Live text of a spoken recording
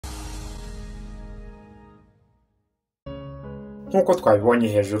Nkuko twabibonye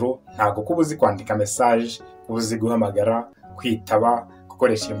hejuru, ntago kuba uzi kwandika message, kuba uzi guhamagara, kwitaba,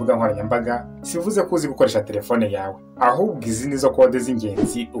 gukoresha imbuga nkoranyambaga sivuze ko uzi gukoresha telefone yawe. Ahubwo izi nizo kode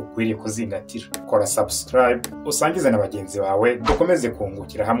z'ingenzi ukwiriye kuzingatira. Kora subscribe, usangize na bagenzi bawe, dukomeze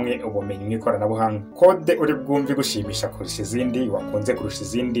kungukira hamwe ubumenyi mw'ikoranabuhanga. Kode uri bwumve gushimisha kurusha izindi, wakunze kurusha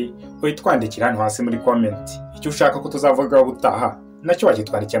izindi, uyitwandikira hano hasi muri comment. Icyo ushaka ko tuzavugaho ubutaha nacyo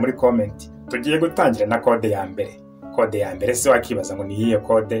wakitwandikiye muri comment. Tugiye gutangira na kode ya mbere. Kode ya mbere se wakibaza ngo ni iyihe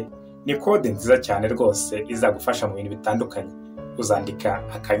kode? Ni kode nziza cyane rwose izagufasha mu bintu bitandukanye. Uzandika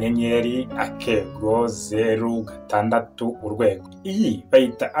akanyenyeri akego 06 urwego. Iyi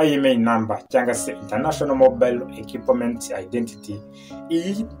bayita IMEI number cyangwa se International Mobile Equipment Identity.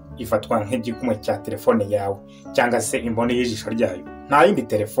 Iyi ifatwa nk'igikumwe cya telefone yawe cyangwa se imboni y'ijisho ryayo. Nta yindi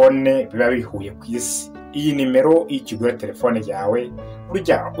telefone biba bihuye ku isi. Iyi nimero y'ikigura telefone yawe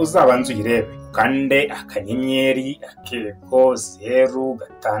burya uzabanza uyirebe ukande akanyenyeri akego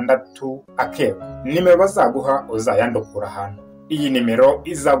 06 akego. Nimero bazaguha uzayandukura hano. Iyi nimero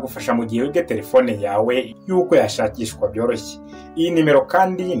izagufasha mu gihe wibwe telefone yawe yuko yashakishwa byoroshye. Iyi nimero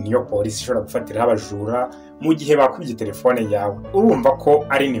kandi niyo polisi ishobora gufatiraho abajura mu gihe bakubye telefone yawe. Urumva ko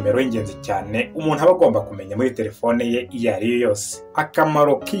ari nimero y'ingenzi cyane umuntu aba agomba kumenya muri telefone ye iyo ari yo yose.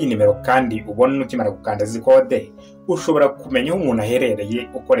 Akamaro k'iyi nimero kandi ubona ukimara gukanda izi kode, ushobora kumenya aho umuntu aherereye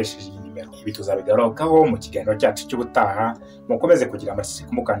ukoresheje iyi nimero. Ibi tuzabigarukaho mu kiganiro cyacu cy'ubutaha. Mukomeze kugira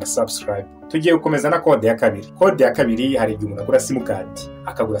amatsiko mukanda subscribe. Tugiye gukomeza na kode ya kabiri. Kode ya kabiri hari igihe umuntu agura simukadi,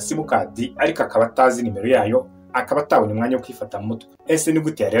 akagura simukadi ariko akaba atazi nimero yayo, akaba atabona umwanya wo kwifata mu mutwe. Ese ni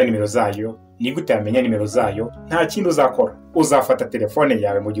gute yareba nimero zayo? Ni gute yamenya nimero zayo? Nta kindi uzakora, uzafata telefone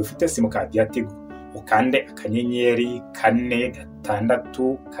yawe mu gihe ufite simukadi ya Tigo, ukande akanyenyeri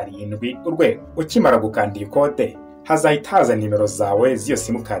 467 urwego. Ukimara gukanda iyi kode, hazahita haza nimero zawe z'iyo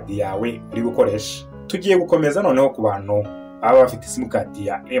simukadi yawe uri gukoresha. Tugiye gukomeza noneho ku bantu baba bafite simukadi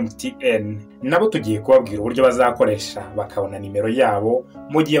ya MTN. Nabo tugiye kubabwira uburyo bazakoresha bakabona nimero yabo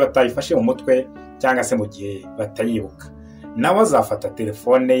mu gihe batayifashe mu mutwe cyangwa se mu gihe batayibuka. Nawe azafata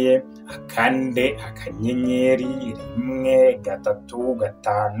telefone ye akande akanyenyeri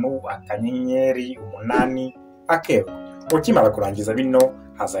 135 akanyenyeri 8 akego. Ukimara kurangiza bino,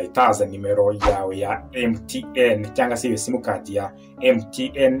 hazahita haza nimero yawe ya MTN cyangwa se iyo simukadi ya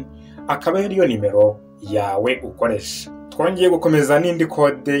MTN, akaba ariyo nimero yawe ukoresha. Twongeye gukomeza n'indi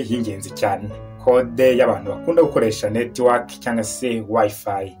kode y'ingenzi cyane, kode y'abantu bakunda gukoresha network cyangwa se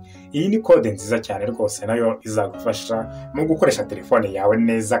wifi. Iyi ni kode nziza cyane rwose, nayo izagufasha mu gukoresha telefone yawe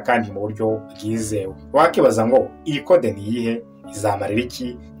neza kandi mu buryo bwizewe. Wakibaza ngo iyi kode ni iyihe, izamarira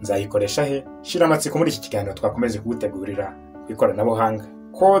iki, nzayikoresha he? Shira amatsiko muri iki kiganiro twakomeze kugutegurira ku ikoranabuhanga.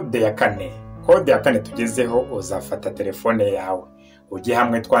 Kode ya kane. Kode ya kane tugezeho, uzafata telefone yawe ujye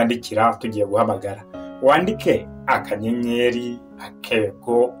hamwe twandikira tugiye guhamagara. Wandike akanyenyeri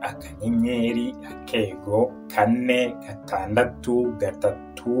akego akanyenyeri akego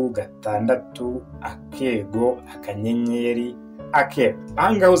 466 akego akanyenyeri akego.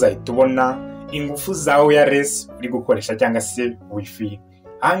 Ahangaho uzahita ubona ingufu za wireless uri gukoresha cyangwa se wifi.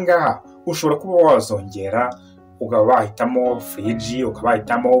 Ahangaha ushobora kuba wazongera ukaba wahitamo 3G, ukaba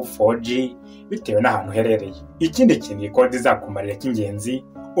wahitamo 4G bitewe n'ahantu uherereye. Ikindi kintu iyi kode izakumarira cy'ingenzi,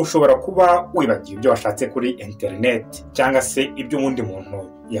 ushobora kuba wibagiwe ibyo washatse kuri internet cyangwa se ibyo undi muntu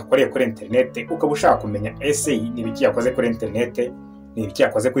yakoreye kuri internet, ukaba ushaka kumenya ese ni ibiki yakoze kuri internet, ni ibiki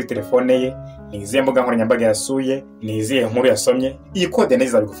yakoze kuri telefone ye, ni izihe mbuga nkoranyambaga yasuye, ni izihe nkuru yasomye. Iyi kode nayo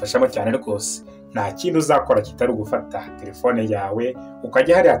izabigufashamo cyane rwose. Nta kindi uzakora kitari ugufata telefone yawe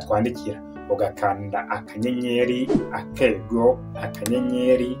ukajya hariya twandikira, ugakanda akanyenyeri akego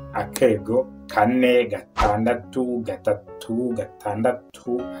akanyenyeri akego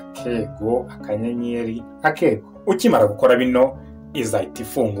 466 akego akanyenyeri akego. Ukimara gukora bino, izahita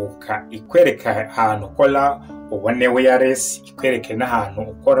ifunguka ikwereka ahantu ukora, ubone wireless, ikwereke n'ahantu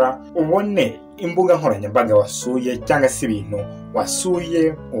ukora, ubone imbuga nkoranyambaga wasuye cyangwa se ibintu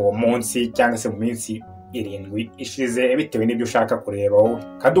wasuye uwo munsi cyangwa se mu minsi 7 ishize bitewe n'ibyo ushaka kureba wowe.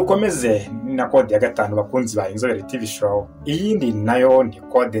 Kadukomeze na kode ya gatanu bakunzi ba Inzobere TV show. Iyindi nayo ni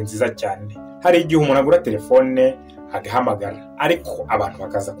kode nziza cyane. Hari igihe umuntu agura telefone agahamagara, ariko abantu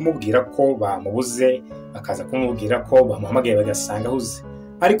bakaza kumubwira ko bamubuze, bakaza kumubwira ko bamuhamagaye bagasanga ahuze,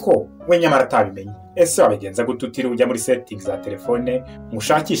 ariko we nyamara atabimenye. Ese wabigenza gute utiri ujya muri settings za telefone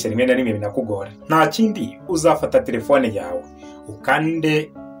ngushakishe rimwe na rimwe binakugora? Nta kindi, uzafata telefone yawe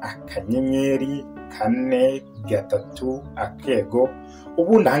ukande akanyenyeri 4 akego.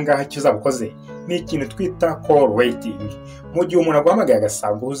 Ubundi ahangaha icyo uzabukoze ni ikintu twita call waiting. Mu gihe umuntu aguhamagaye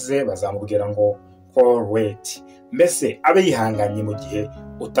agasanga uhuze, bazamubwira ngo call wait. Mbese abe yihanganye mu gihe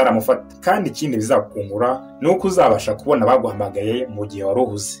utaramufata, kandi ikindi bizakungura ni uko uzabasha kubona abaguhamagaye mu gihe wari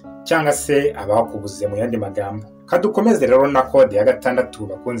uhuze cyangwa se abakubuze mu yandi magambo. Kadukomeze rero na kode ya 6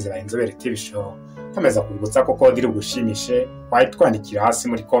 bakunzi ba Inzobere TV Show. Komeza kubibutsa ko kode iri bugushimishe, wayitwandikira hasi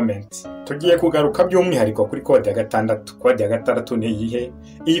muri comment. Tugiye kugaruka by'umwihariko kuri kode ya 6. Kode ya 6 ni iyihe?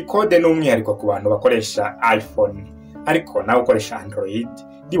 Iyi kode ni umwihariko ku bantu bakoresha iPhone, ariko nawe ukoresha Android.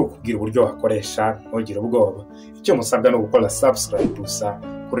 Ndi bukubwira uburyo wakoresha, ntugire ubwoba. Icyo musabwa no gukora subscribe gusa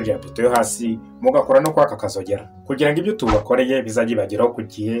kuri iriya buto yo hasi, mugakora no kwaka kazogera kugira ngo ibyo tubakoreye bizajye bageraho ku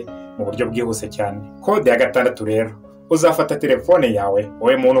gihe mu buryo bwihuse cyane. Kode ya 6 rero, uzafata telefone yawe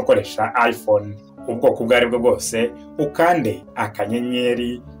wowe muntu ukoresha iPhone ubwoko ubwo aribwo bwose, ukande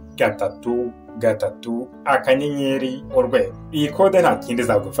akanyenyeri 3 akanyenyeri urwego. Iyi kode nta kindi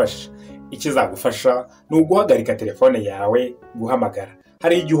zagufasha. Ikizagufasha ni uguhagarika telefone yawe guhamagara.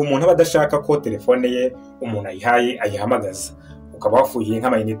 Hari igihe umuntu aba adashaka ko telefone ye umuntu ayihamagaza, ukaba wafuhiye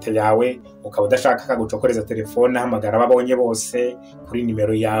nk'amayinite yawe, ukaba udashaka kagucokoreza telefone ahamagara ababonye bose kuri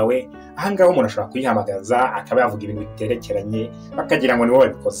nimero yawe. Ahangaho umuntu ashobora kuyihamagaza akaba yavuga ibintu biterekeranye bakagira ngo ni wowe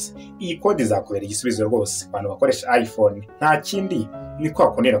wabikoze. Iyi kode izakubera igisubizo rwose abantu bakoresha iPhone. Nta kindi ni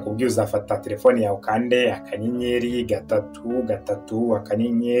kwakonera kubyo uzafata telefone yawe kandi akanyenyeri 3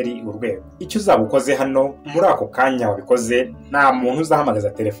 akanyenyeri urwego. Icyo uzabukoze hano muri ako kanya wabikoze, nta muntu uzahamagaza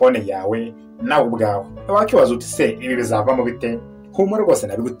telefone yawe nawe ubwawe. Wakibaza uti se ibi bizavamo bite? Humura rwose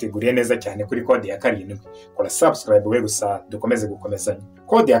nabiguteguriye neza cyane kuri kode ya 7. Kora subscribe we gusa dukomeze gukomezanya.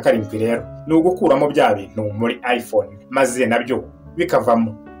 Kode ya 7 rero ni ugukuramo bya bintu muri iPhone maze nabyo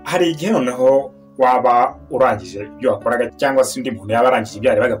bikavamo. Hari igihe noneho waba urangije ibyo wakoraga cyangwa se undi muntu yaba arangije ibyo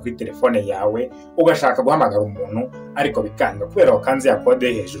yarebaga kuri telefone yawe, ugashaka guhamagara umuntu ariko bikanga kubera wakanze ya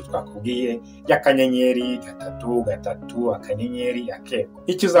kode hejuru twakubwiye y'akanyenyeri 3 akanyenyeri akego.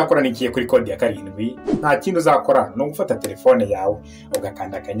 Icyo uzakora nikiye kuri kode ya 7, nta kindi uzakora no gufata telefone yawe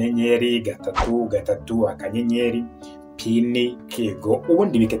ugakanda akanyenyeri 3 akanyenyeri pini kego,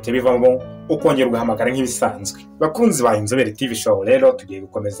 ubundi bikete bivamo ukongera ugahamagara nk'ibisanzwe. Bakunzi ba Inzobere TV Show rero tugiye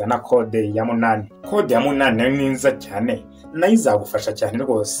gukomeza na kode ya 8. Kode ya 8 ni nziza cyane, nayo izagufasha cyane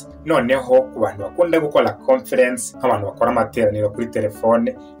rwose. Noneho ku bantu bakunda gukora conference, nk'abantu bakora amateraniro kuri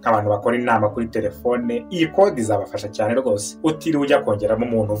telefone, nk'abantu bakora inama kuri telefone, iyi kode izabafasha cyane rwose. Utiriwe ujya kongeramo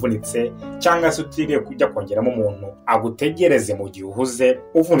umuntu uvunitse cyangwa se utiriwe kujya kongeramo umuntu agutegereze mu gihe uhuze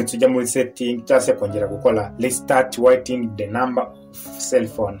uvunitse ujya muri setting cyangwa se kongera gukora restart writing the number of cell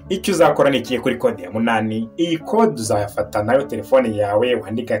phone. Icyo uzakora nikiye kuri kode ya 8. Iyi kode uzayafata nayo telefone yawe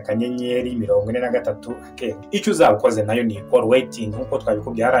wandika akanyenyeri 43 akego. Icyo uzabukoze nayo ni call waiting nkuko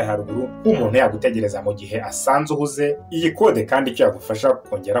twabikubwiye hari haruguru, umuntu yagutegereza mu gihe asanze uhuze. Iyi kode kandi icyo yagufasha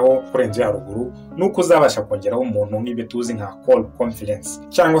kongeraho kurenza haruguru nuko uzabasha kongeraho umuntu nk'ibyo tuzi nka call conference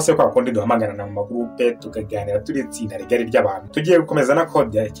cyangwa se kwa kundi duhamagarana mu magroupe tukaganira turi itsinda rigari ry'abantu. Tugiye gukomeza na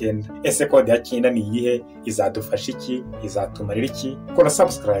kode ya 9. Ese kode ya 9 ni iyihe? Izadufasha iki? Izatumarira iki? Kora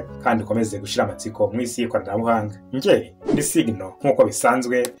subscribe kandi ukomeze gushira amatsiko mu isi y'ikoranabuhanga. Nge ndi Signal nkuko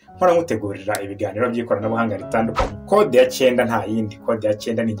bisanzwe nkora ngutegurira ibiganiro by'ikoranabuhanga ritandukanye. Kode ya 9 nta yindi. Kode ya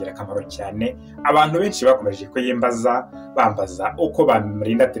 9 ni ingirakamaro cyane. Abantu benshi bakomeje kuyimbaza bambaza uko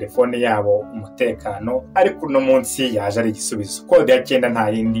bamurinda telefone yabo umutekano, ariko no munsi yaje ari igisubizo. Kode ya 9 nta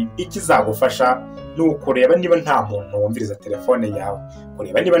yindi. Ikizagufasha ni ukureba niba nta muntu wumviriza telefone yawe,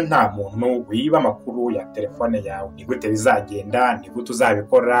 kureba niba nta muntu wiba amakuru ya telefone yawe. Ni gute bizagenda? Ni gute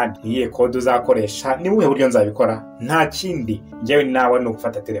uzabikora? Niye kode uzakoresha? Ni buhe buryo nzabikora? Nta kindi, njyewe nawe ni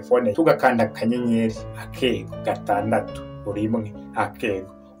ugufata telefone tugakanda akanyenyeri akego 6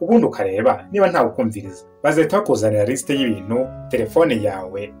 akego, ubundi ukareba niba nta ukumviriza. Bazahita bakuzanira liste y'ibintu telefone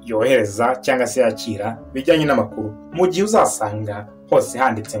yawe yohereza cyangwa se yakira bijyanye n'amakuru. Mu gihe uzasanga hose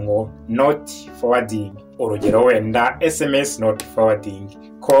handitse ngo not forwarding, urugero wenda SMS not forwarding,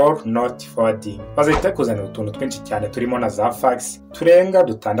 call not forwarding, bazahita bakuzanira utuntu twinshi cyane turimo na za fax turenga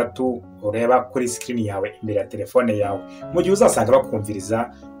 6 ureba kuri screen yawe imbere ya telefone yawe. Mu gihe uzasanga bakumviriza,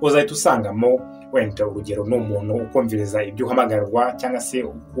 uzahita usangamo wenda urugero n'umuntu ukumviriza ibyo uhamagarwa cyangwa se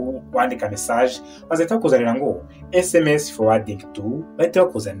wandika message, bazahita bakuzanira ngo SMS forwarding to, bahita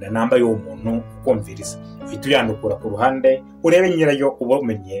bakuzanira namba y'uwo muntu ukumviriza. Uhita uyandukura ku ruhande urebe nyirayo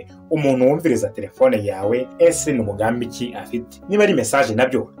ubamenye umuntu wumviriza telefone yawe ese n'umugambi ki afite. Niba ari message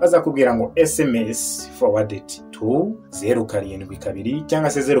nabyo bazakubwira ngo SMS forwarded to 072 cyangwa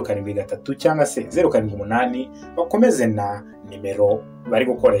se 073 cyangwa se 078, bakomeze na nimero bari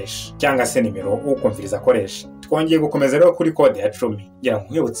gukoresha cyangwa se nimero ukumviriza akoresha. Twongeye gukomeza rero kuri kode ya 10. Ngira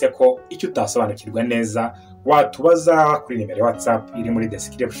nkwibutse ko icyo utasobanukirwa neza watubaza kuri nimero ya WhatsApp iri muri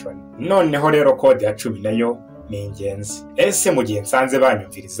description. Noneho rero kode ya 10 nayo ni ingenzi. Ese mu gihe nsanze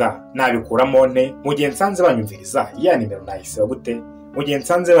banyumviriza nabikuramo nte? Mu gihe nsanze banyumviriza ya nimero nayisaba gute? mu gihe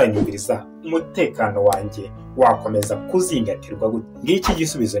nsanze banyumviriza umutekano wanjye wakomeza kuzingatirwa gute? Ngiki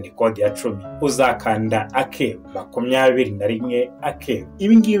igisubizo ni kode ya 10. Uzakanda akebo 21 akebo.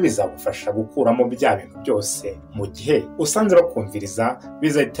 Ibi ngibi bizagufasha gukuramo bya bintu byose mu gihe usanze bakumviriza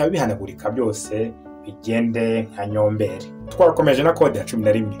bizahita bihanagurika byose bigende nka nyombere. Twakomeje na kode ya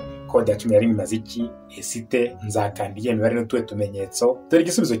 11. Kode ya 11 imaze iki? Esite nzakandiye imibare n'utuwe tumenyetso dore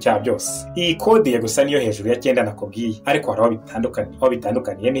igisubizo cya byose. Iyi kode gusa niyo hejuru ya 9 nakubwiye, ariko haraho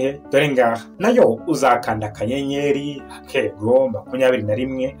bitandukaniye nihe? Dore ngaha nayo uzakanda akanyenyeri akego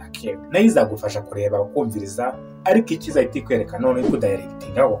 21 akego. Nayo izagufasha kureba abakumviriza, ariko ikizahita ikwereka none ko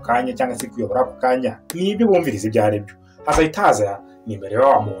directinga ako kanya cyangwa se kuyobora ako kanya nibyo bumviriza ibyo ari byo. Hazahita haza nimero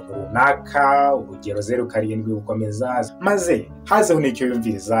ya muntu runaka, urugero 07 gukomeza, maze hazeho n'icyo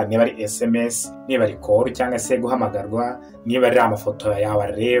yumviriza, niba ari SMS, niba ari call cyangwa se guhamagarwa, niba ari amafoto yawe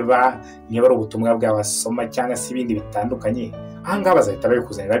areba, niba ari ubutumwa bw'abasoma cyangwa se ibindi bitandukanye. Ahangaha bazahita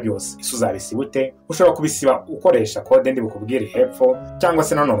babikuzanira byose. Ese uzabisibute? Ushobora kubisiba ukoresha kode ndi bukubwire hepfo, cyangwa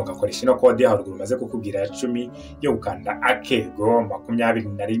se nanone ugakoresha ino kode haruguru maze kukubwira ya 10 yo gukanda akego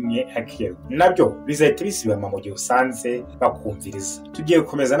 21 akego. Nabyo bizahita bisibama mu gihe usanze bakumviriza. Tugiye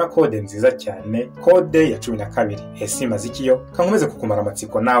gukomeza na kode nziza cyane, kode ya 12. Ese imaze iki yo? Kankomeze kukumara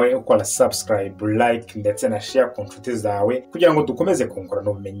amatsiko nawe ukora subscribe, like ndetse na share ku nshuti zawe kugira ngo dukomeze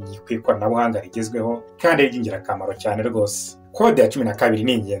kungurana ubumenyi ku ikoranabuhanga rigezweho kandi ry'ingira kamaro cyane rwose. Kode ya 12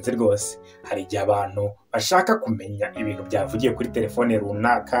 ni ingenzi rwose. Hari igihe abantu bashaka kumenya ibintu byavugiye kuri telefone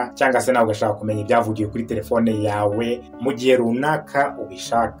runaka, cyangwa se nawe ugashaka kumenya ibyavugiye kuri telefone yawe mu gihe runaka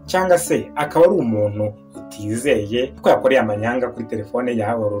ubishaka, cyangwa se akaba ari umuntu utizeye ko yakoreye amanyanga kuri telefone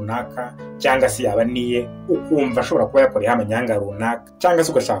yawe runaka, cyangwa se yaba niye ukumva ashobora kuba yakoreye amanyanga runaka, cyangwa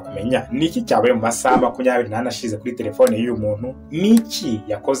se ugashaka kumenya niki cyabaye mu masaha 28 ashize kuri telefone y'uyu muntu, niki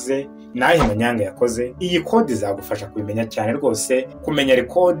yakoze, nahe manyanga yakoze. Iyi kode izagufasha kubimenya cyane rwose, kumenya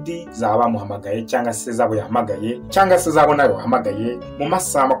rekodi zaba muhamagaye cyangwa se zabo yahamagaye cyangwa se zabo nawe wahamagaye mu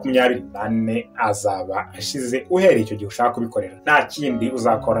masaha 24 azaba ashize uhereye icyo gihe ushaka kubikorera. Nta kindi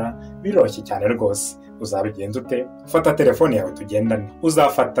uzakora, biroshye cyane rwose. Uzabigenza ute? Fata telefone yawe tugendane.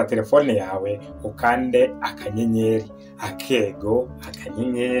 Uzafata telefone yawe ukande akanyenyeri akego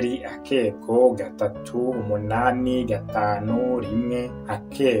akanyenyeri akego 38551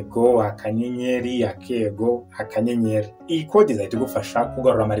 akego akanyenyeri akego akanyenyeri. Iyi kode izahita igufasha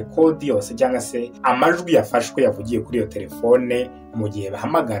kugarura amarikodi yose cyangwa se amajwi yafashwe yavugiye kuri iyo telefone mu gihe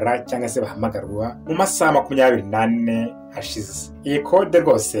bahamagara cyangwa se bahamagarwa mu masaha 24 hashize. Iyi kode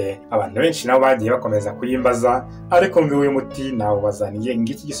rwose abantu benshi nabo bagiye bakomeza kuyimbaza, ariko ngo uyu muti nawo bazaniye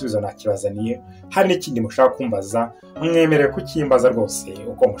ngiki gisubizo nakibazaniye. Hari n'ikindi mushaka kumbaza, mwemere kukimbaza rwose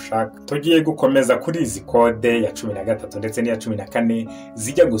uko mushaka. Tugiye gukomeza kuri izi kode ya 13 ndetse n'iya 14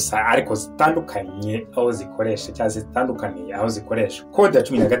 zijya gusa ariko zitandukanye aho zikoresha cyangwa zitandukanye aho zikoresha. Kode ya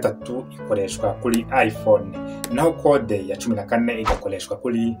 13 ikoreshwa kuri iPhone, naho kode ya 14 igakoreshwa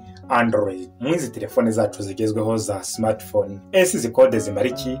kuri Android. Mwizi telefone zacu zigezweho za smartphone. Ese izi kode zimara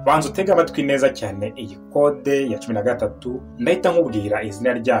iki? Banza utega amatwi neza cyane. Iyi kode ya 13 ndahita nkubwira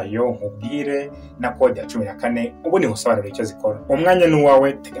izina ryayo, nkubwire na kode ya 14 ubundi nkusobanurira icyo zikora. Umwanya ni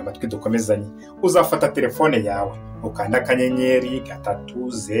uwawe, tega amatwi dukomezanye. Uzafata telefone yawe ukanda akanyenyeri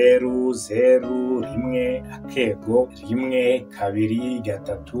 300 akego 1 2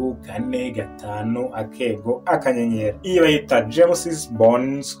 3 4 5 akego akanyenyeri. Iyo bayita James's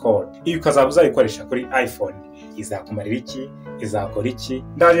Bonds Code. Iyo ukazaba uzayikoresha kuri iPhone, izakumarira iki? Izakora iki?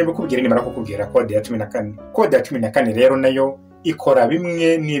 Ndaje mbikubwire nimara kukubwira kode ya 14. Kode ya 14 rero nayo ikora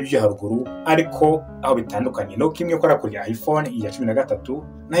bimwe n'ibyo haruguru, ariko aho bitandukanye no kimwe ikora kuri iPhone iya 13,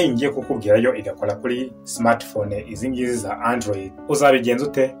 naho ngiye kukubwira yo igakora kuri smartphone izi ngizi za Android. Uzabigenza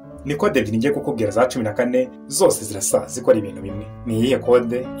ute? Ni kode ebyiri ngiye kukubwira za 14 zose zirasa zikora ibintu bimwe. Ni iyihe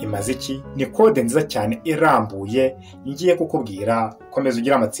kode? Imaze iki? Ni kode nziza cyane irambuye ngiye kukubwira. Komeza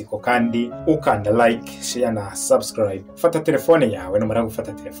ugira amatsiko kandi ukanda like, share na subscribe. Fata telefone yawe, numara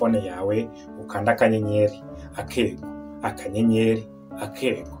gufata telefone yawe ukanda akanyenyeri akego akanyenyeri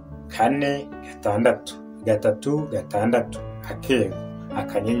akego 4 6 3 6 akego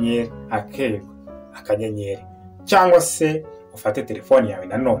akanyenyeri akego akanyenyeri, cyangwa se ufate telefone yawe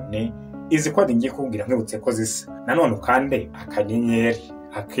nanone izi kode ngiye kubwira nkibutse ko zisa. Nanone ukande akanyenyeri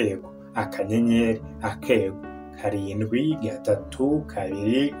akego akanyenyeri akego 7 3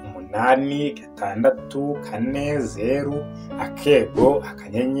 2 8 6 4 0 akego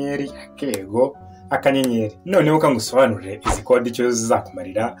akanyenyeri akego akanyenyeri. Noneho kangusobanurire izi kode icyo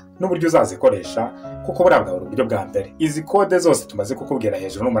zizakumarira n'uburyo uzazikoresha, kuko burabwa uburyo bwa mbere. Izi kode zose tumaze kukubwira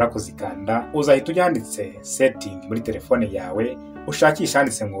hejuru, numara kuzikanda uzahita ujya handitse setting muri telefone yawe, ushakisha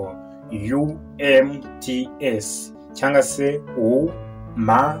handitse ngo UMTS cyangwa se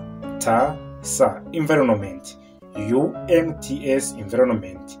sa environment, UMTS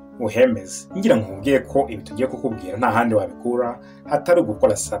environment, uhemeze. Ngira ngo nkubwiye ko ibi tugiye kukubwira nta handi wabikura hatari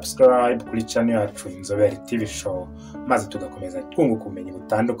gukora subscribe kuri channel yacu Inzobere TV show, maze tugakomeza twunguka ubumenyi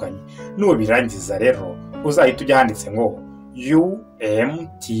butandukanye. Nubirangiza rero uzahita ujya handitse ngo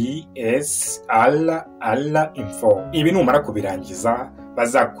UMTS info. Ibi numara kubirangiza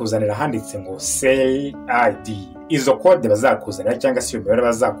bazakuzanira handitse ngo Say ID. Izo kode bazakuzanira cyangwa se imibare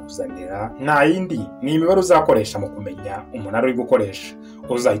bazakuzanira nta yindi ni imibare uzakoresha mu kumenya umunara uri gukoresha.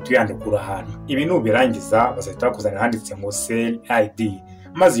 Uzahita uyandikura ahantu. Ibi nubirangiza bazahita bakuzanira handitse ngo Say ID,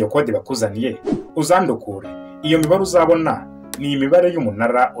 maze iyo kode bakuzaniye uzandukure. Iyo mibare uzabona ni imibare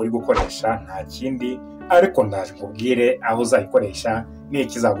y'umunara uri gukoresha nta kindi, ariko ndaje nkubwire aho uzayikoresha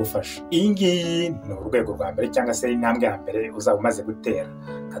n'iki zagufasha. Iyi ngiyi ni urwego rwa mbere cyangwa se intambwe ya mbere uzaba umaze gutera.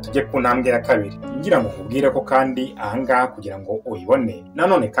 Katujye ku ntambwe ya kabiri. Ngira ngo nkubwire ko kandi ahangaha kugira ngo uyibone,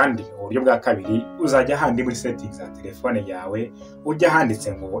 nanone kandi uburyo bwa kabiri uzajya handi muri settings za telefone yawe, ujya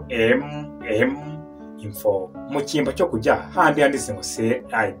handitse ngo info, mu cyimbo cyo kujya handi handitse ngo Say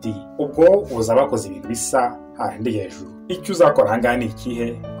ID. Ubwo uzaba bakoze ibintu bisa handi hejuru. Icyo uzakora ahangaha ni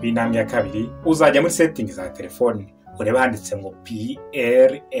ikihe? Ku intambwe ya kabiri uzajya muri settings za telefone, ureba handitse ngo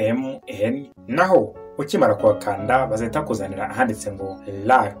PLMN, naho ukimara kuhakanda bazahita kuzanira ahanditse ngo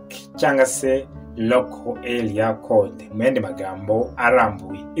LAC cyangwa se Local Area Code, mu yandi magambo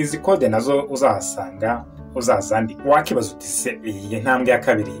arambuye. Izi code nazo uzahasanga uzazandika. Wakibaza uti se iyi ntambwe ya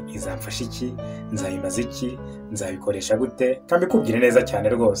kabiri izamfasha iki? Nzayimaza iki? Nzabikoresha gute? Kambikubwire neza cyane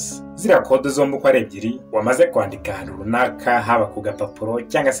rwose. Ziriya code zombi uko ari ebyiri wamaze kwandika ahantu runaka, haba ku gapapuro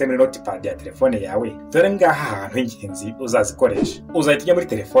cyangwa se muri notepad ya telefone yawe, dore ngaha ahantu h'ingenzi uzazikoresha. Uzahita ujya muri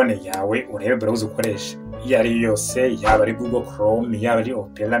telefone yawe urebe browser ukoresha iyo ari yose, yaba ari Google Chrome, yaba ari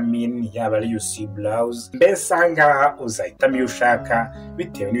Opera Mini, yaba ari UC Browse. Mbese ahangaha uzahitamo iyo ushaka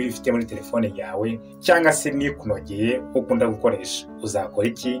bitewe n'ibyo ufite muri telefone yawe cyangwa se nikunogeye ukunda gukoresha. Uzakora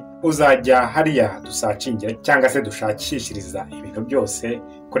iki? Uzajya hariya dusacingira cyangwa se dushakishiriza ibintu byose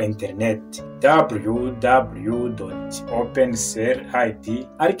kuri internet, www.opencelid,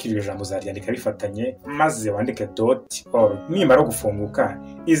 ariko iri jambo uzaryandika bifatanye maze wandike .org. Nimara gufunguka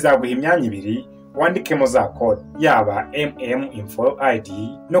izaguha imyanya ibiri wandikemo za code, yaba info ID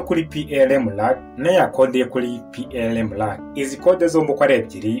no kuri PLM-LAC na ya code yo kuri PLM-LAC. Izi code zombi uko ari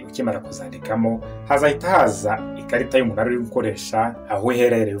ebyiri ukimara kuzandikamo hazahita haza ikarita y'umunara uri gukoresha aho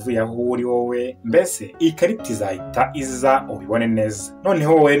uherereye uvuye aho uri wowe. Mbese ikarita izahita iza ubibone neza.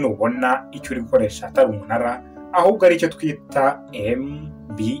 Noneho wowe nubona icyo uri gukoresha atari umunara ahubwo ari cyo twita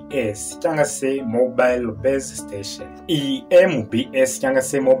MBS cyangwa se Mobile Base Station. Iyi MBS cyangwa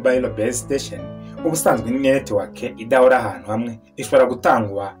se Mobile Base Station ubusanzwe ni network idahora ahantu hamwe. Ishobora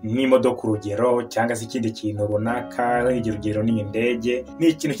gutangwa n'imodoka urugero cyangwa se ikindi kintu runaka, urugero ni indege. Ni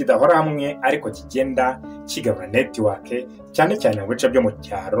ikintu kidahora hamwe ariko kigenda kigabura network, cyane cyane mu bice byo mu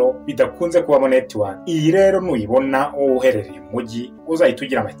cyaro bidakunze kubamo network. Iyi rero nuyibona wowe uherereye mu mujyi uzahita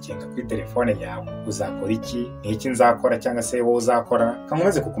ugira amakenga kuri telefone yawe. Uzakora iki? Ni iki nzakora cyangwa se wowe uzakora?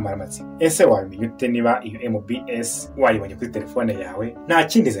 Kankomeze kukumara amatsiko. Ese wabimenya ute niba iyo MBS wayibonye kuri telefone yawe? Nta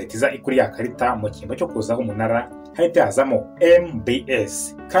kindi zahitiza ikuri ya karita mu cyimbo cyo kuzaho umunara hahita hazamo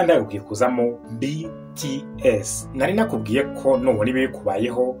MBS kandi hagukwiye kuzamo BTS. Nari nakubwiye ko nubona ibi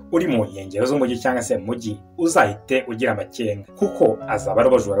kubayeho uri mu nkengero z'umujyi cyangwa se mu mujyi uzahite ugira amakenga, kuko azaba ari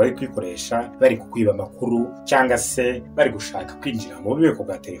abajura bari kwikoresha bari kukwiba amakuru cyangwa se bari gushaka kwinjira mu bubiko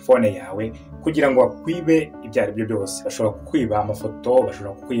bwa telefone yawe kugira ngo bakwibe ibyo ari byo byose. Bashobora kukwiba amafoto,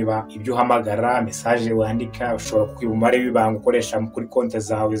 bashobora kukwiba ibyo uhamagara, message wandika, bashobora kukwiba umubare w'ibanga ukoresha kuri konti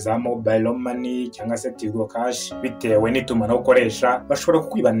zawe za mobile money cyangwa se Tigo Cash bitewe n'itumanaho ukoresha. Bashobora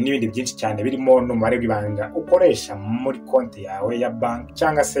kukwiba n'ibindi byinshi cyane birimo n'umubare w'ibanga ukoresha muri konti yawe ya bank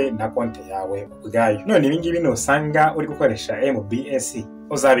cyangwa se na konti yawe ubwayo. None ibi ngibi nusanga uri gukoresha MBS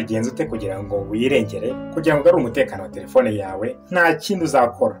uzabigenza ute kugira ngo wirengere, kugira ngo ari umutekano wa telefone yawe? Nta kindi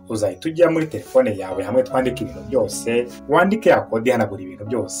uzakora, uzahita ujya muri telefone yawe hamwe twandika ibintu byose, wandike ya kode hanagura ibintu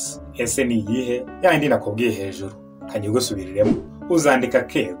byose. Ese ni iyihe? Yandi nakubwiye hejuru, kanye gusubiriremo. Uzandika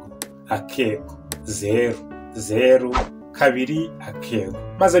akego 0 2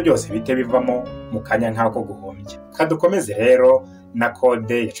 maze byose bite bivamo mu kanya nk'ako guhombya. Kadukomeze rero na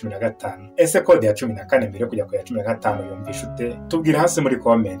kode ya 15. Ese kode ya 14 mbere yo kujya ku ya 15 yumvisha ute? Tubwira hasi muri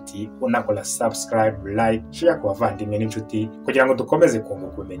comment, unakora subscribe, like, share ku bavandimwe n'inshuti kugira ngo dukomeze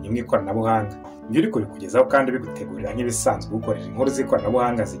kunguka ubumenyi mu ikoranabuhanga. Njye uri kubikugezaho kandi bigutegurira nk'ibisanzwe gukoresha inkuru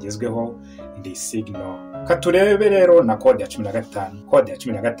z'ikoranabuhanga zigezweho ndi Signal. Katurebe rero na kode ya 15. Kode ya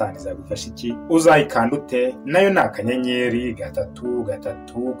 15 izagufasha iki? Uzayikanda ute? Nayo ni akanyenyeri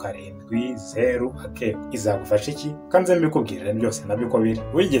 337 izagufasha iki? Kanze mbikubwirira byose nabyo uko biri.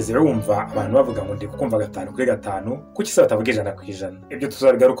 Wigeze wumva abantu bavuga ngo ndi kukumva 5/5 kuki se batavuga 100%? Ibyo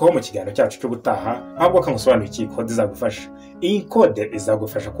tuzarigarukaho mu kiganiro cyacu cyo gutaha, ahubwo kangusobanura iki kode izagufasha. Iyi kode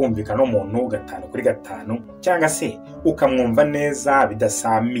izagufasha kumvikana n'umuntu 5/5 cyangga se ukamwumva neza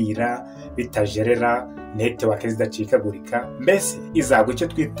bidasamira, bitajerera, network zidacikagurika. Mbese izaguha icyo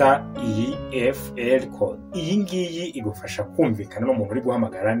twita EFL code. Iyi ngiyi igufasha kumvikana n'umuntu uri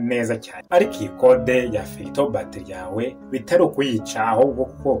guhamagara neza cyane. Ariko iyi kode ya filter battery yawe bitari ukuyica, ahubwo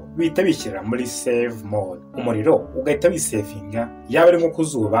ko bihita bishyira muri save mode. Umuriro ugahita wisevinga, yaba ari nko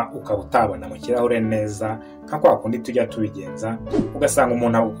kuzuba ukaba utabona mu kirahure neza nka kwa kundi tujya tubigenza, ugasanga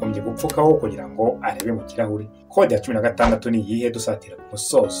umuntu agukombye gupfukaho kugira ngo arebe mu kirahure. Kode ya 16 ni iyihe? Dusatira ku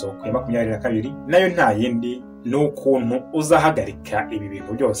musozo ku 22, nayo nta yindi n'ukuntu uzahagarika ibi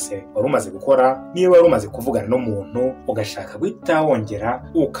bintu byose wari umaze gukora. Niba wari umaze kuvugana n'umuntu ugashaka guhita wongera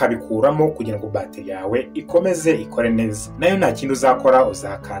ukabikuramo kugira ngo bateri yawe ikomeze ikore neza, nayo nta kindi uzakora,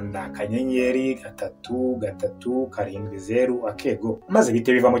 uzakanda akanyenyeri 337 maze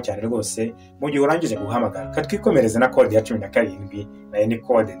bite bivamo cyane rwose. Mu gihe urangije guhamagara katwikomereze na kode ya 17. nayo ni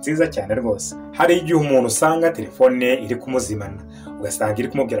kode nziza cyane rwose. Hari igihe umuntu usanga telefone iri kumuzimana, ugasanga iri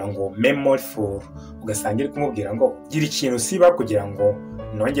kumubwira ngo memory full, ugasanga iri kumubwira ngo gira ikintu siba kugira ngo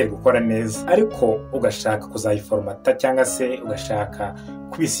nongere gukora neza, ariko ugashaka kuzayiformata cyangwa se ugashaka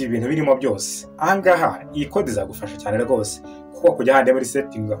kubisiba ibintu birimo byose. Ahangaha iyi kode izagufasha cyane rwose, kuko kujya hande muri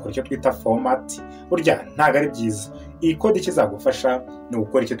setting ugakora icyo twita format burya ntago ari byiza. Iyi kode ikizagufasha ni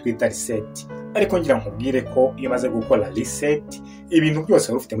gukora icyo twita reset, ariko ngira nkubwire ko iyo maze gukora reset ibintu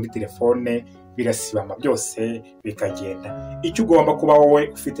byose wari ufite muri telefone birasibama byose bikagenda. Icyo ugomba kuba wowe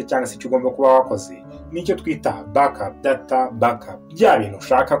ufite cyangwa se icyo ugomba kuba wakoze nicyo twita backup data backup. Bya bintu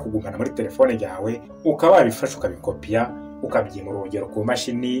ushaka kugumana muri telefone yawe ukaba wabifasha ukabikopiya ukabyimura urugero ku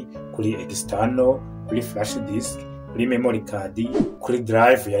mashini, kuri external, kuri flash disk, kuri memory card, kuri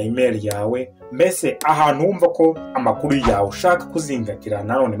drive ya email yawe. Mbese ahantu wumva ko amakuru yawe ushaka kuzingatira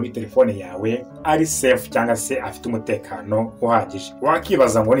nanone muri telefone yawe ari safe cyangwa se afite umutekano uhagije.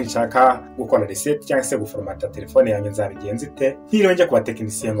 Wakibaza ngo nishaka gukora reset cyangwa se guformata telefone yanjye nzabigenza ite? Ntiriwe njya kuba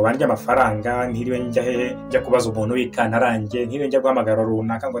tekinisiye ngo barya amafaranga, ntiriwe njya hehe njya kubaza umuntu w'ikantarange, ntiriwe njya guhamagara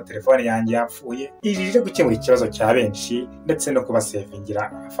runaka ngo telefone yanjye yapfuye. Ije gukemura ikibazo cya benshi ndetse no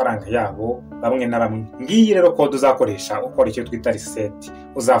kubasevingira amafaranga yabo bamwe na bamwe. Ngiyi rero kode uzakoresha ukora icyo twita reset.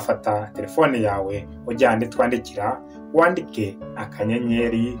 Uzafata telefone yawe ujyane twandikira, wandike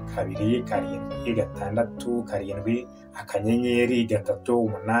akanyenyeri 2 akanyenyeri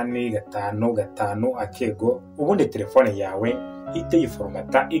 385 ubundi telefone yawe ite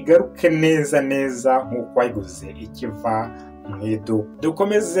yiformata igaruke neza nk'uko wayiguze ikiva mu iduka.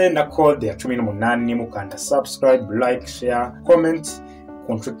 Dukomeze na kode ya 18. mukanda subscribe, like, share, comment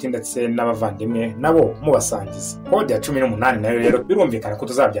ku nshuti ndetse n'abavandimwe nabo mubasangiza. Kode ya 18 nayo rero birumvikana ko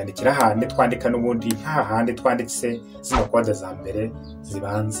tuzabyandikira hande twandika n'ubundi nta hande twanditse zino kode za mbere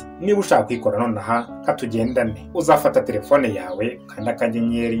zibanza. Niba ushaka kwikora nonaha katugendane, uzafata telefone yawe ukanda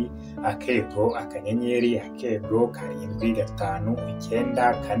akanyenyeri 7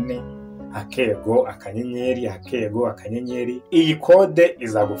 Iyi kode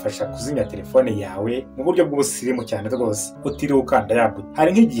izagufasha kuzimya telefone yawe mu buryo bw'ubusirimu cyane rwose, utiriwe ukanda ya buto.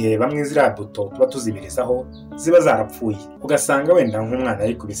 Hari nk'igihe bamwe ziriya buto tuba tuzibirizaho ziba zarapfuye, ugasanga wenda nk'umwana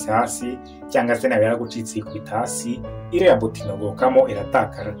yikubise hasi cyangwa se nawe yaragucitse yikubita hasi, iriya buto inogokamo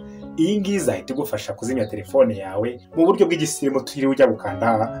iratakara. Iyi ngiyi izahita igufasha kuzimya telefone yawe mu buryo bw'igisirimu, utiriwe ujya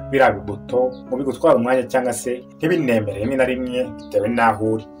gukanda biriya buto ngo bigutwara umwanya cyangwa se ntibinemere rimwe na rimwe bitewe n'aho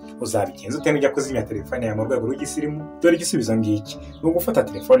uri. Uzabigenza ute nujya kuzimya telefone yawe mu rwego rw'igisirimu? Dore igisubizo ngiki: ni ugufata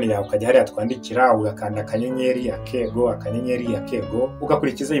telefone yawe ukajya hariya twandikira, ugakanda akanyenyeri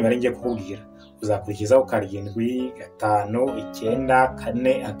ugakurikiza imibare ngiye kukubwira. Uzakurikizaho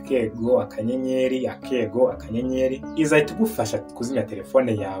 7 izahita igufasha kuzimya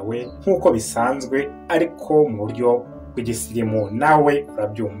telefone yawe nk'uko bisanzwe, ariko mu buryo bw'igisirimu nawe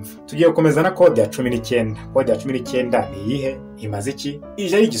urabyumva. Tugiye gukomeza na kode ya 19. Kode ya 19 ni iyihe? Imaze iki?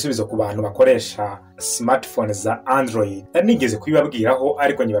 Ije ari igisubizo ku bantu bakoresha smartphone za Android. Nigeze kubibabwiraho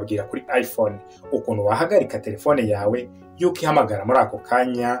ariko nyibabwira kuri iPhone ukuntu wahagarika telefone yawe yuko ihamagara muri ako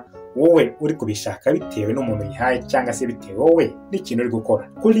kanya wowe uri kubishaka bitewe n'umuntu yihaye cyangwa se bitewe wowe n'ikintu uri gukora.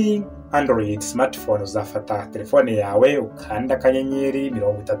 Kuri Android smartphone uzafata telefone yawe ukanda akanyenyeri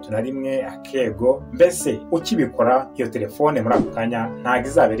 31 akego, mbese ukibikora iyo telefone muri ako kanya ntabwo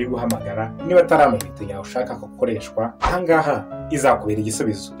izaba iri guhamagara niba atari amayinite yawe ushaka ko gukoreshwa. Ahangaha izakubera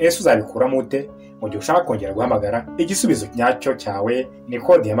igisubizo. Ese uzabikuramo ute mu gihe ushaka kongera guhamagara? Igisubizo nyacyo cyawe ni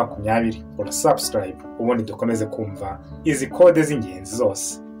kode ya 20. Subscribe ubundi dukomeze kumva izi kode z'ingenzi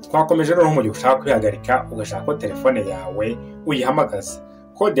zose. Twakomeje noneho mu gihe ushaka kwihagarika ugashaka ko telefone yawe uyihamagaza.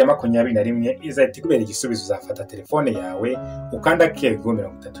 Kode ya 21 izahita ikubera igisubizo. Uzafata telefone yawe ukanda akego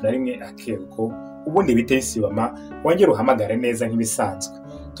 31 akego, ubundi bite bisibama wongera uhamagare neza nk'ibisanzwe.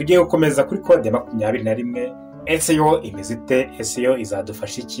 Tugiye gukomeza kuri kode ya 21. Ese yo imeze ite? Ese yo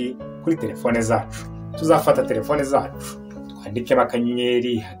izadufasha iki kuri telefone zacu? Tuzafata telefone zacu twandike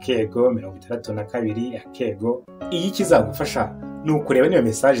akanyenyeri akego 62 akego. Iyi kizagufasha ni ukureba niyo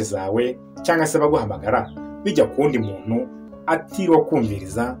message zawe cyangwa se baguhamagara bijya ku wundi muntu atiriwe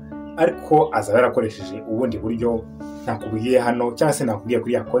kumviriza, ariko azaba yarakoresheje ubundi buryo nakubwiye hano cyangwa se nakubwiye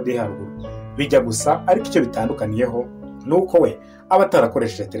kuri ya kode haruguru. Bijya gusa, ariko icyo bitandukaniyeho nuko we aba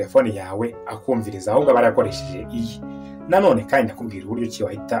atarakoresheje telefone yawe akumviriza, ahubwo aba yarakoresheje iyi. Nanone kandi nakubwira uburyo ki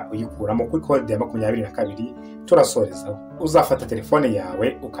wahita uyikuramo kuri kode ya 22. Turasorezaho. Uzafata telefone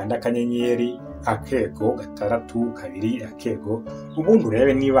yawe ukanda akanyenyeri akego 62 akego, ubundi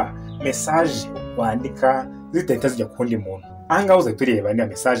urebe niba message wandika zidahita zijya ku wundi muntu. Ahangaha uzahita ureba niba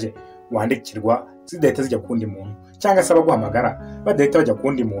message wandikirwa zidahita zijya ku wundi muntu cyangwa se abaguhamagara badahita bajya ku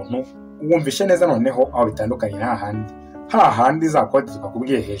wundi muntu. Wumvishe neza noneho aho bitandukanye hahandi za kode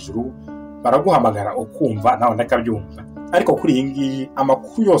tukakubwiye hejuru baraguhamagara ukumva nawe ndakabyumva, ariko kuri iyi ngiyi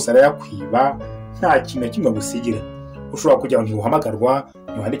amakuru yose arayakwiba, nta kintu kimwe gusigira. Ushobora kujya ntuhamagarwa,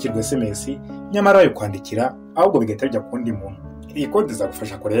 ntiwandikirwe SMS, nyamara yo kwandikira ahubwo bigahita bijya ku wundi muntu. Iyi kode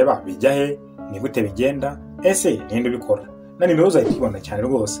izagufasha kureba bijya he, ni gute bigenda, ese ninde ubikora, na nimero uzahita ubona cyane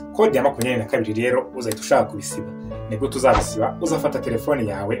rwose. Kode ya 22 rero uzahita ushaka kubisiba. Nibwo tuzabisiba. Uzafata telefone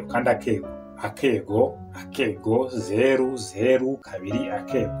yawe ukanda akego 002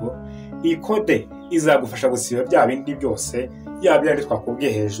 akego. Iyi kode izagufasha gusiba bya bindi byose, yaba byandi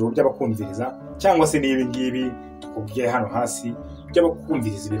twakubwiye hejuru by'abakumviriza cyangwa se n'ibi ngibi tukubwiye hano hasi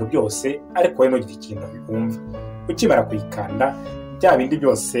by'abakumviriza ibintu byose, ariko wowe ntugire ikintu bikumva. Ukimara kuyikanda bya bindi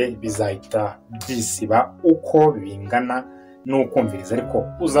byose bizahita byisiba uko bingana n'ukumviriza, ariko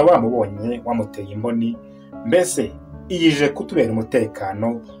uzaba wamubonye wamuteye imboni. Mbese iyije kutubera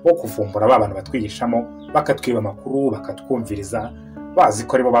umutekano wo kuvumbura abantu batwigishamo bakatwiba amakuru bakatwumviriza bazi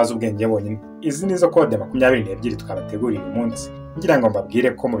ko aribo bazi ubwenge bonyine. Izi nizo kode 22 twabateguriye uyu munsi. Ngira ngo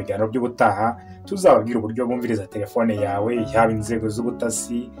mbabwire ko mu biganiro by'ubutaha tuzababwira uburyo bumviriza telefone yawe, yaba inzego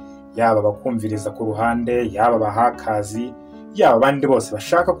z'ubutasi, yaba abakumviriza ku ruhande, yaba abahakazi, yaba abandi bose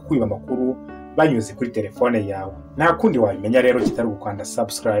bashaka kukwiba amakuru banyuze kuri telefone yawe. Nta kundi wabimenya rero kitari gukanda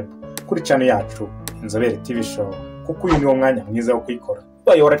subscribe kuri channel yacu Inzobere TV Show, kuko uyu niwo mwanya mwiza wo kwikora.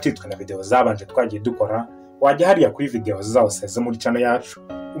 Wayo waracitswe na video zabanje twagiye dukora, wajya hariya kuri video zose zo muri channel yacu,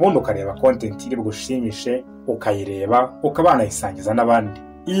 ubundi ukareba content iri bugushimishe ukayireba ukabana isangiza n'abandi.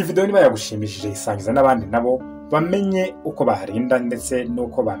 Iyi video niba yagushimishije isangiza n'abandi nabo bamenye uko baharinda ndetse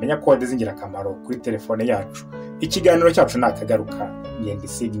nuko bamenya kode z'ingirakamaro kuri telefone yacu. Ikiganiro cyacu nakagaruka ngende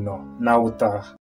signal nawe utaha.